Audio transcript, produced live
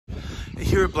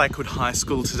Here at Blackwood High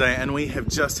School today, and we have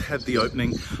just had the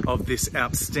opening of this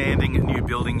outstanding new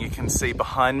building you can see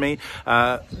behind me.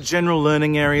 General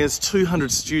learning areas,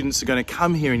 200 students are going to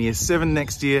come here in Year 7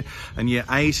 next year and Year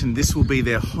 8, and this will be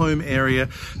their home area.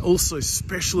 Also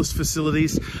specialist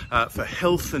facilities for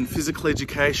health and physical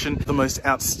education, the most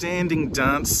outstanding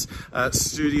dance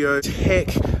studio,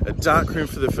 tech, a darkroom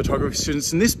for the photography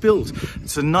students. And this build,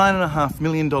 it's a $9.5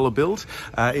 million build.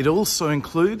 It also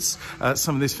includes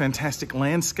some of this fantastic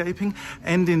landscaping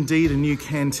and indeed a new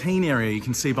canteen area you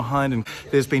can see behind, and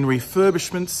there's been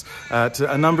refurbishments to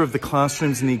a number of the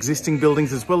classrooms in the existing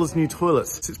buildings as well as new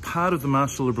toilets. It's part of the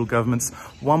Marshall Liberal Government's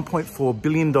 $1.4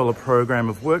 billion program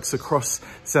of works across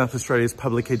South Australia's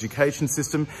public education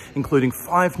system, including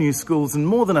 5 new schools and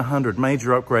more than 100 major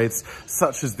upgrades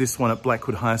such as this one at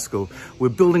Blackwood High School. We're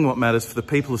building what matters for the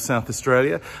people of South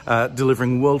Australia,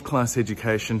 delivering world-class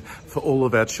education for all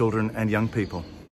of our children and young people.